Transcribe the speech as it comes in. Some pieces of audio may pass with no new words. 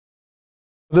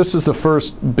This is the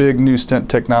first big new stent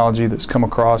technology that's come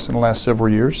across in the last several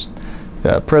years.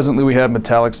 Presently we have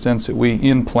metallic stents that we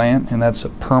implant, and that's a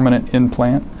permanent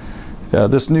implant.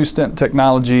 This new stent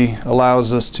technology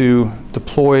allows us to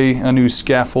deploy a new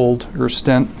scaffold or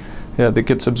stent that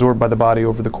gets absorbed by the body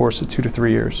over the course of 2 to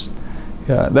 3 years.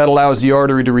 That allows the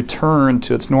artery to return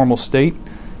to its normal state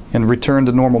and return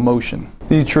to normal motion.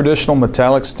 The traditional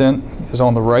metallic stent is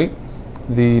on the right.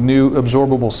 The new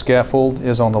absorbable scaffold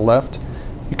is on the left.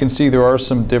 You can see there are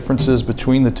some differences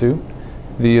between the two.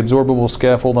 The absorbable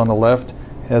scaffold on the left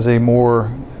has a more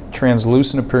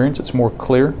translucent appearance. It's more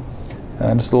clear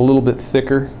and it's a little bit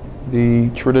thicker. The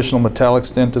traditional metallic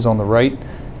stent is on the right,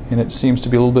 and it seems to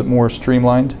be a little bit more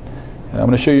streamlined. I'm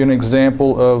going to show you an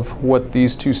example of what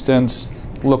these two stents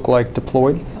look like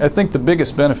deployed. I think the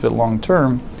biggest benefit long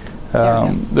term,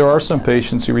 there are some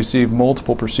patients who receive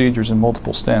multiple procedures and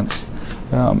multiple stents.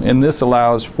 And this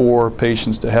allows for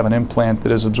patients to have an implant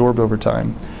that is absorbed over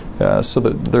time, so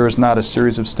that there is not a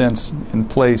series of stents in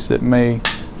place that may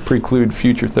preclude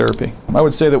future therapy. I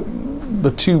would say that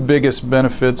the two biggest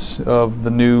benefits of the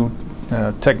new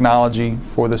technology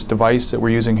for this device that we're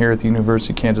using here at the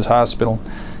University of Kansas Hospital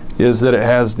is that it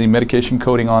has the medication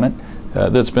coating on it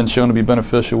that's been shown to be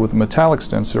beneficial with the metallic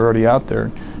stents that are already out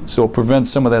there. So it prevents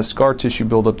some of that scar tissue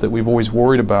buildup that we've always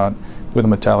worried about with the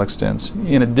metallic stents.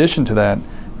 In addition to that,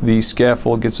 the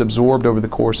scaffold gets absorbed over the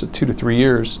course of 2 to 3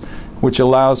 years, which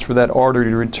allows for that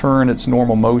artery to return its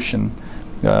normal motion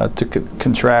to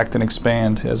contract and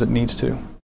expand as it needs to.